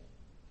heaven.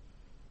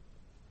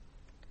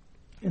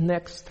 And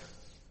next,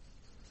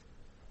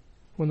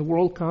 when the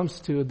world comes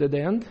to a dead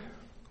end,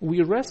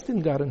 we rest in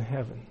God in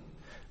heaven.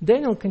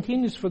 Daniel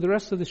continues for the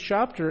rest of this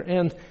chapter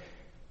and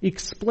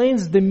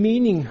explains the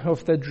meaning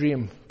of that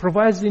dream,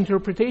 provides the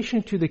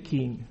interpretation to the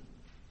king.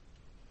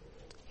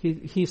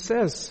 He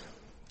says,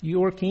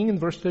 your king, in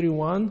verse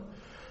 31,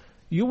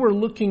 you were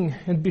looking,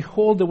 and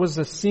behold, there was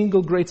a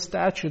single great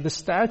statue. The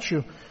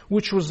statue,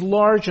 which was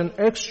large and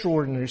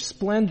extraordinary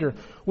splendor,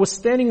 was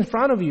standing in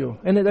front of you,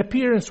 and its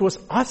appearance was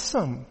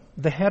awesome.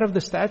 The head of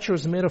the statue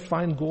was made of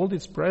fine gold,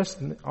 its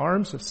breast and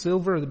arms of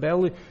silver, the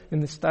belly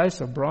and its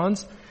thighs of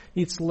bronze,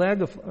 its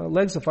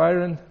legs of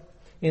iron,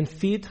 and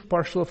feet,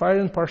 partial of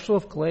iron, partial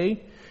of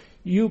clay.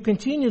 You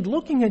continued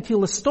looking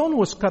until a stone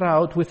was cut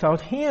out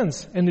without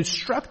hands, and it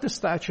struck the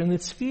statue and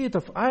its feet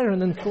of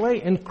iron and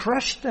clay and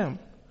crushed them.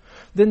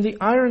 Then the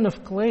iron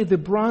of clay, the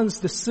bronze,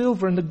 the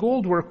silver, and the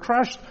gold were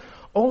crushed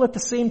all at the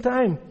same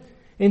time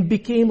and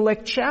became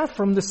like chaff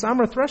from the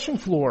summer threshing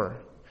floor.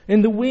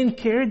 And the wind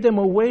carried them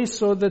away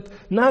so that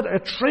not a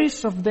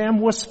trace of them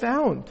was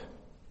found.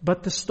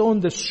 But the stone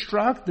that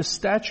struck the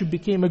statue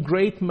became a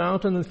great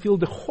mountain and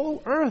filled the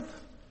whole earth.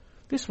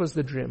 This was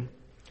the dream.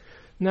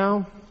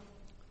 Now,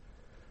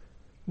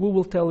 we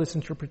will tell this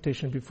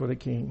interpretation before the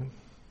king.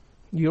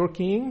 Your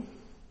king,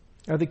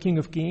 the King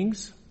of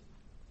Kings,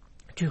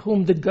 to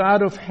whom the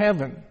God of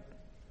heaven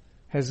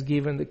has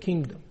given the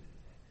kingdom,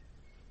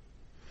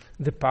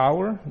 the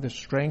power, the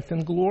strength,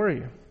 and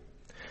glory.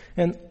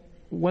 And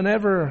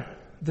whenever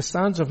the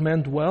sons of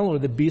men dwell, or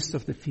the beasts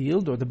of the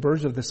field, or the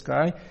birds of the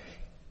sky,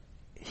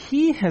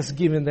 he has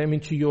given them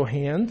into your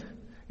hand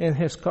and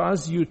has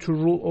caused you to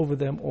rule over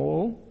them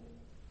all.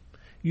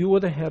 You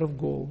are the head of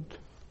gold.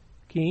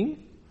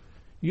 King,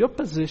 your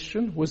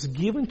position was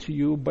given to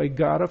you by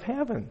God of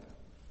heaven.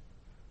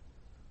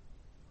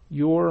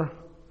 Your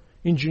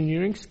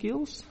engineering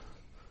skills,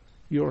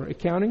 your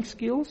accounting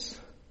skills,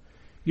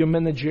 your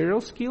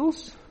managerial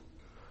skills,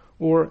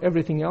 or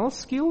everything else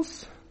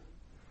skills,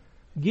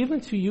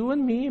 given to you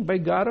and me by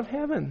God of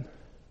heaven.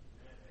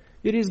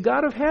 It is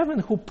God of heaven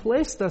who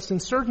placed us in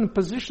certain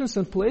positions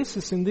and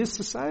places in this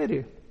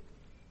society.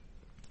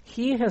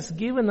 He has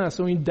given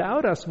us or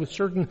endowed us with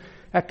certain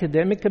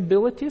academic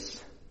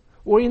abilities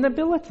or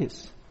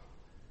inabilities.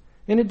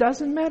 And it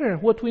doesn't matter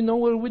what we know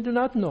or we do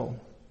not know.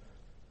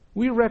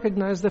 We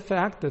recognize the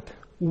fact that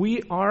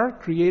we are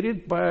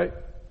created by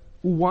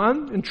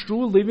one and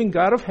true living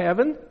God of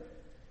heaven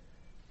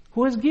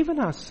who has given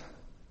us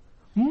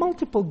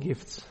multiple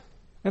gifts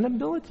and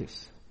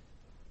abilities.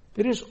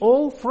 It is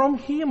all from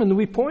Him, and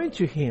we point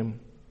to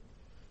Him.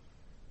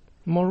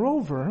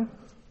 Moreover,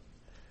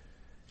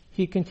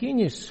 he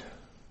continues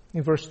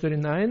in verse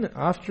 39,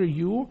 after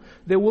you,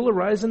 there will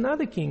arise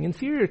another king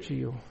inferior to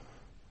you.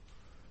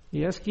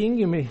 Yes, king,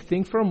 you may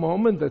think for a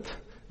moment that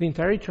the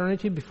entire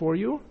eternity before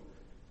you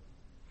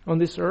on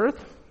this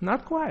earth,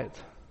 not quite,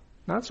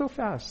 not so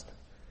fast.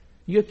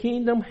 Your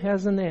kingdom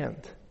has an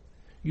end.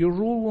 Your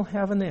rule will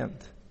have an end.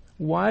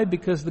 Why?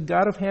 Because the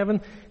God of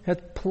heaven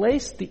had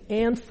placed the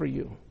end for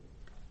you.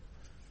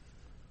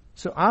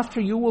 So after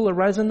you will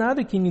arise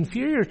another king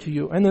inferior to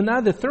you, and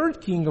another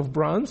third king of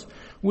bronze,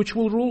 which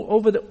will rule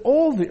over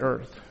all the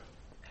earth.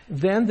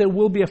 Then there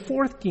will be a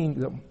fourth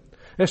kingdom,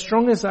 As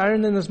strong as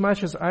iron, and as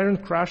much as iron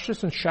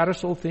crushes and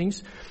shatters all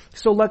things,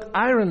 so like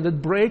iron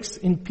that breaks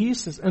in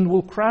pieces and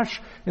will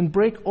crush and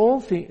break all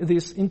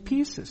this in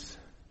pieces.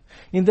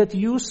 In that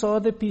you saw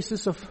the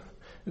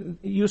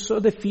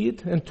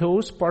feet and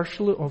toes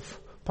partially of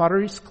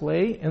potter's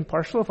clay and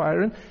partial of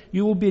iron.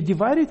 You will be a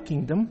divided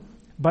kingdom,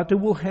 but it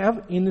will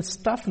have in its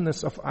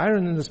toughness of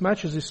iron, and as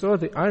much as you saw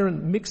the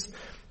iron mixed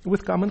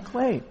with common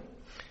clay.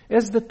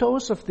 As the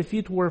toes of the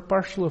feet were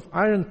partial of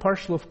iron,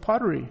 partial of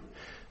pottery,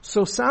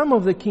 so some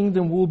of the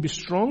kingdom will be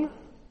strong,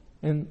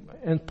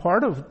 and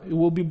part of it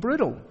will be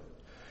brittle.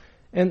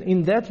 And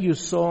in that you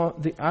saw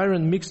the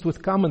iron mixed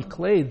with common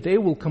clay. They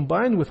will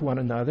combine with one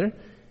another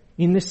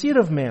in the seed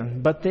of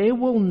man, but they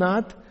will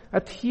not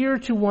adhere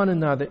to one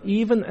another,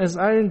 even as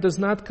iron does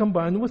not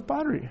combine with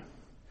pottery.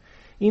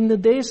 In the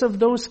days of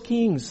those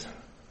kings,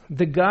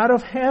 the God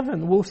of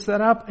heaven will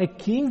set up a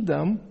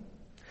kingdom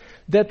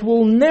that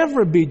will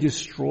never be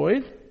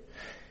destroyed.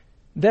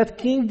 That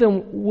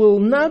kingdom will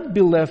not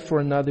be left for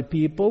another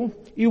people.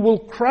 It will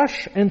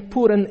crush and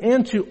put an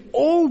end to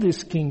all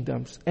these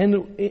kingdoms,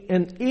 and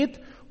it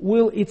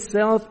will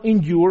itself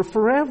endure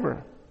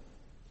forever.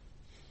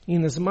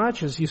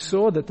 Inasmuch as you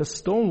saw that a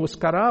stone was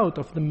cut out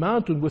of the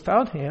mountain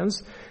without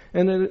hands,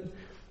 and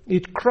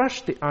it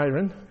crushed the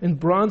iron and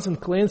bronze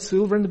and clay and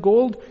silver and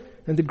gold,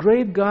 and the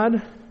great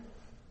God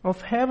of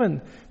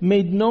heaven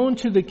made known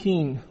to the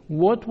king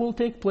what will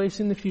take place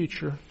in the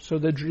future, so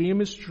the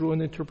dream is true and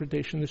the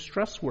interpretation is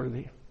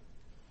trustworthy.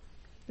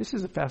 This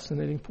is a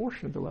fascinating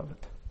portion, beloved.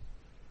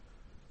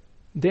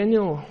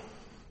 Daniel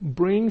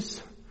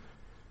brings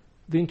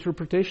the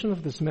interpretation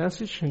of this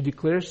message and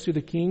declares to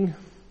the king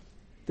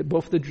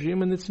both the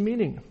dream and its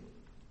meaning.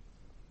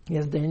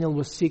 As Daniel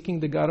was seeking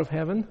the God of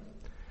heaven,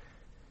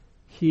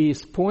 he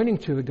is pointing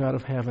to the God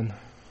of heaven.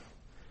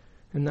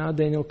 And now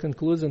Daniel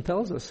concludes and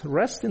tells us,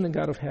 rest in the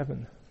God of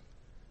heaven.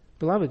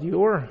 Beloved,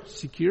 your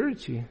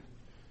security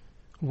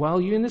while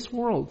you're in this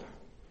world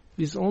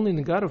is only in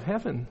the God of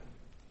heaven.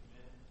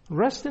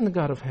 Rest in the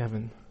God of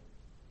heaven.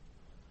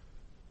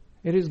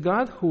 It is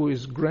God who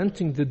is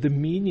granting the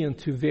dominion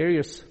to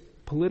various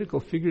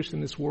political figures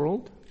in this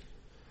world.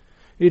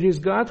 It is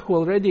God who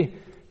already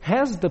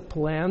has the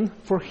plan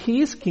for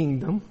His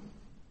kingdom.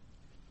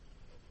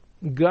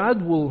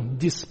 God will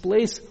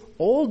displace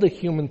all the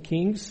human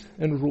kings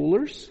and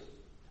rulers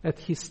at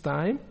His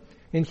time,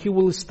 and He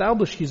will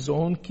establish His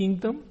own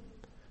kingdom.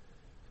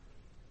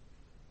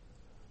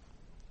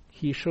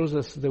 He shows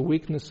us the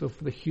weakness of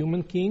the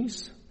human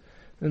kings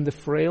and the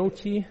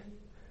frailty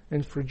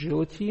and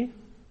fragility.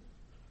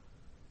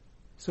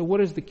 So what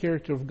is the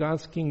character of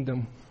God's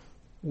kingdom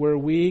where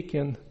we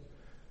can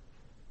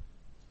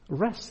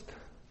rest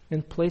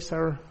and place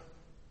our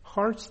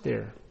hearts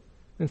there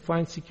and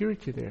find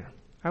security there?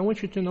 I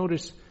want you to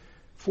notice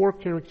 4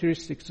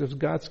 characteristics of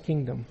God's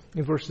kingdom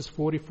in verses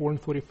 44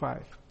 and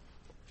 45.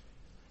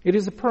 It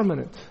is a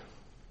permanent.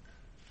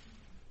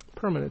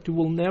 It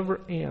will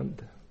never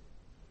end.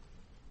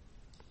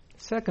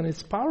 Second,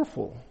 it's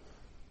powerful.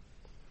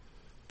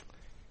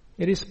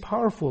 It is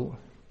powerful.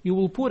 You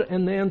will put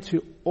an end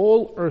to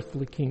all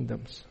earthly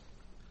kingdoms.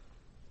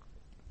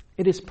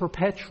 It is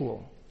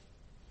perpetual.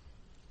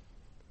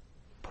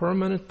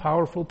 Permanent,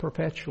 powerful,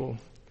 perpetual.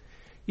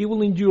 It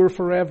will endure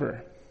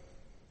forever.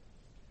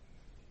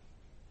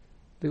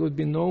 There would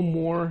be no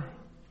more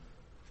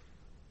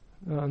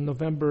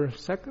November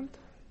 2nd,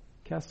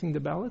 casting the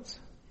ballots.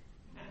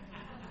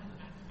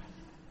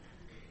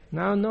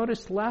 Now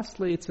notice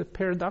lastly, it's a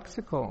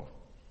paradoxical.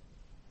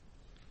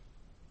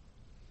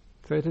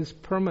 So it is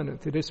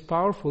permanent, it is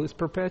powerful, it's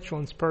perpetual,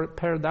 and it's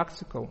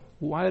paradoxical.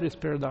 Why it is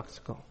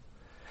paradoxical?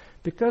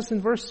 Because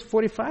in verse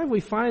 45 we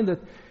find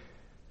that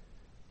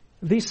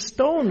this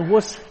stone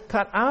was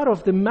cut out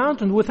of the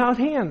mountain without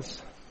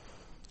hands.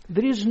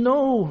 There is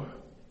no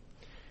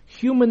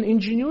human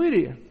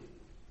ingenuity.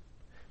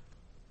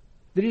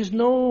 There is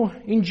no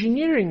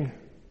engineering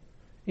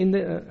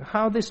in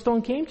how this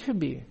stone came to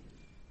be.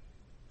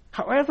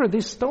 However,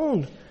 this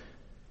stone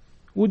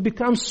would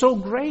become so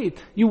great,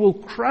 you will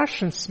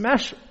crush and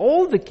smash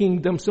all the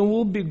kingdoms and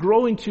will be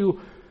growing to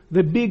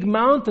the big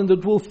mountain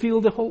that will fill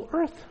the whole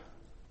earth.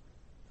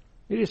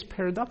 It is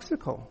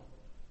paradoxical.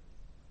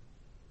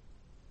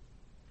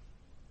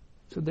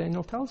 So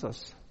Daniel tells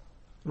us,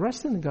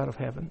 rest in the God of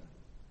heaven.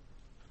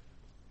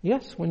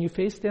 Yes, when you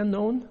face the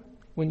unknown,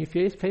 when you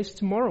face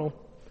tomorrow,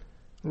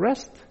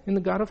 rest in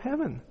the God of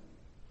heaven.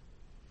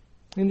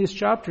 In this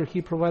chapter,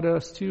 he provided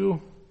us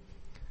 2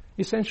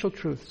 essential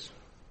truths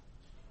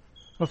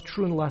of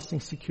true and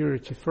lasting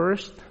security.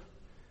 First,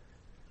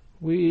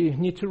 we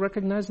need to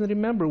recognize and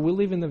remember we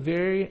live in a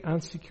very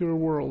unsecure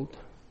world.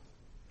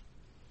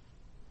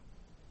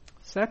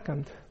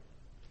 Second,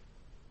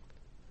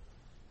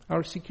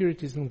 our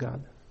security is in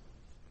God.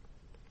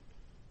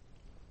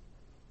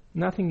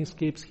 Nothing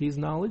escapes His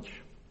knowledge.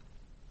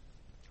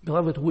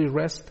 Beloved, we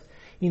rest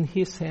in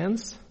His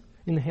hands,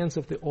 in the hands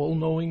of the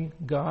all-knowing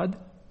God.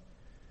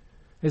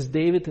 As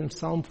David in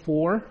Psalm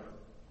 4,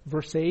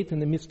 verse 8, in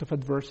the midst of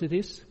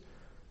adversities,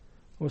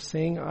 was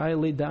saying, I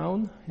lay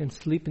down and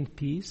sleep in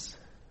peace.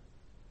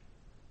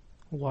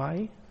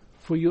 Why?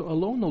 For you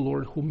alone, O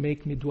Lord, who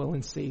make me dwell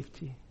in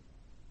safety.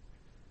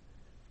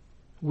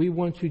 We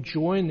want to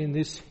join in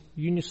this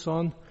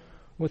unison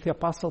with the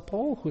Apostle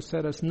Paul, who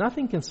said us,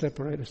 nothing can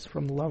separate us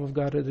from the love of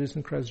God that is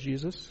in Christ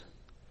Jesus.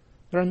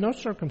 There are no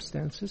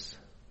circumstances,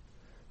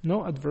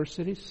 no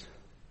adversities,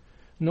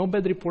 no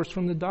bad reports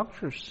from the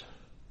doctors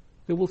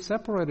that will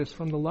separate us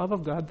from the love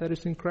of God that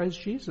is in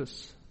Christ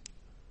Jesus.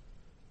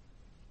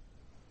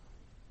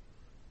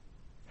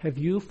 Have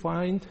you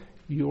found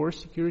your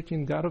security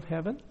in God of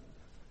heaven?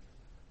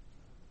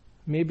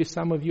 Maybe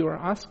some of you are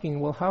asking,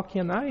 well, how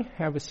can I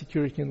have a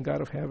security in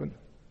God of heaven?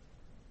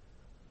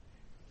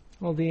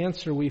 Well, the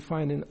answer we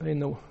find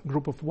in a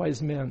group of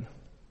wise men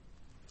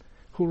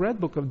who read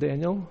Book of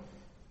Daniel,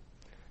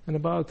 and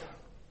about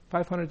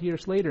 500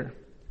 years later,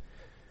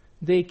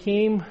 they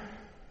came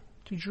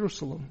to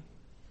Jerusalem.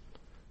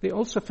 They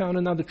also found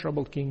another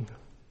troubled king,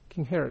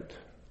 King Herod.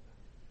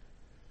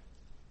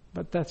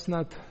 But that's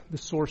not the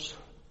source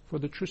for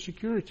the true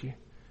security.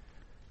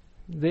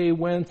 They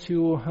went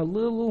to a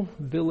little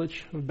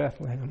village of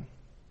Bethlehem.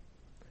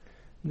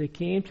 They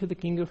came to the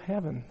King of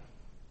Heaven.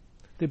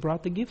 They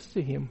brought the gifts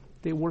to Him.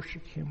 They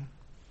worshipped Him.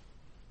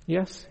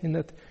 Yes, in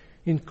that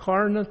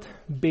incarnate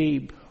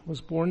babe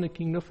was born the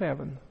King of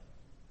Heaven,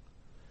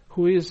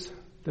 who is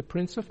the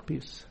Prince of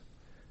Peace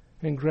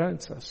and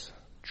grants us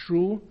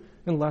true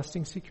and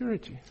lasting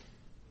security.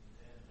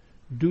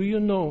 Do you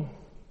know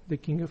the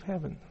King of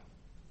Heaven?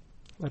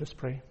 Let us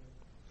pray.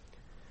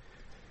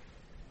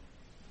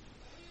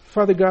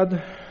 Father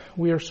God,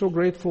 we are so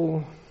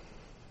grateful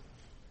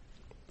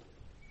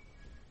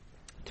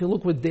to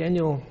look with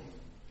Daniel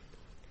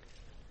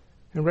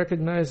and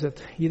recognize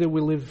that either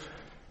we live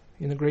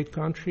in a great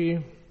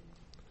country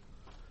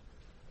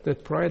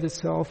that prides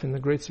itself in the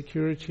great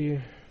security,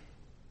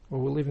 or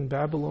we live in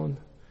Babylon.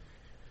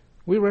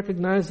 We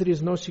recognize there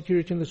is no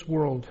security in this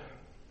world.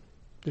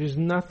 There is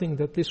nothing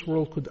that this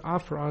world could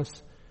offer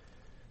us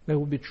that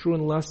will be true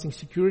and lasting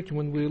security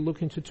when we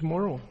look into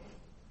tomorrow,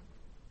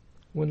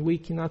 when we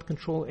cannot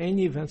control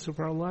any events of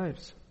our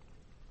lives.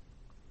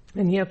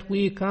 And yet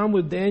we come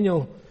with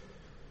Daniel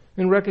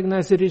and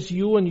recognize that it is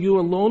you and you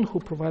alone who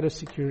provide us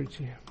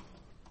security.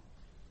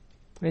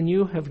 And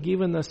you have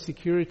given us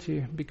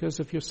security because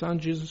of your Son,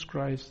 Jesus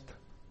Christ,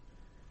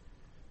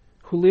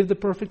 who lived the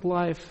perfect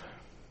life,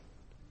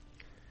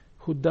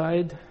 who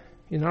died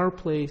in our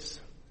place,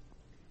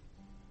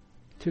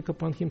 took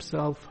upon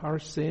Himself our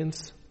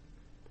sins,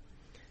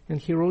 and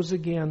He rose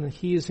again, and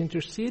He is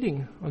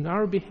interceding on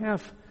our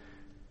behalf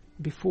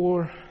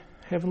before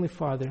Heavenly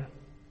Father.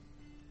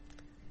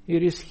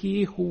 It is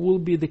He who will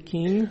be the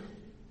King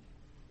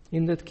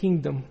in that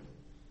kingdom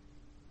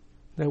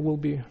that will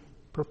be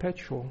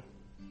perpetual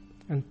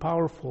and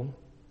powerful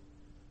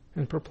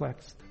and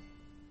perplexed.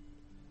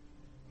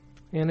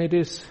 And it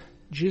is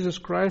Jesus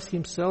Christ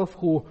Himself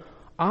who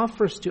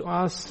offers to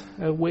us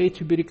a way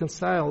to be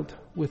reconciled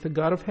with the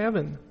God of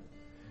heaven,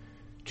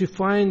 to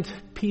find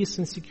peace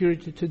and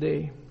security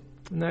today.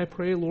 And I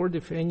pray, Lord,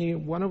 if any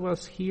one of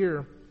us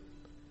here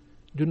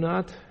do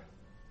not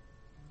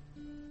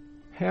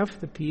have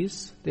the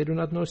peace, they do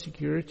not know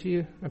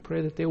security, I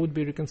pray that they would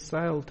be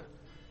reconciled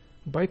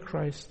by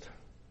Christ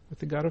with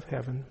the God of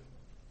heaven.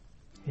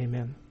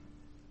 Amen.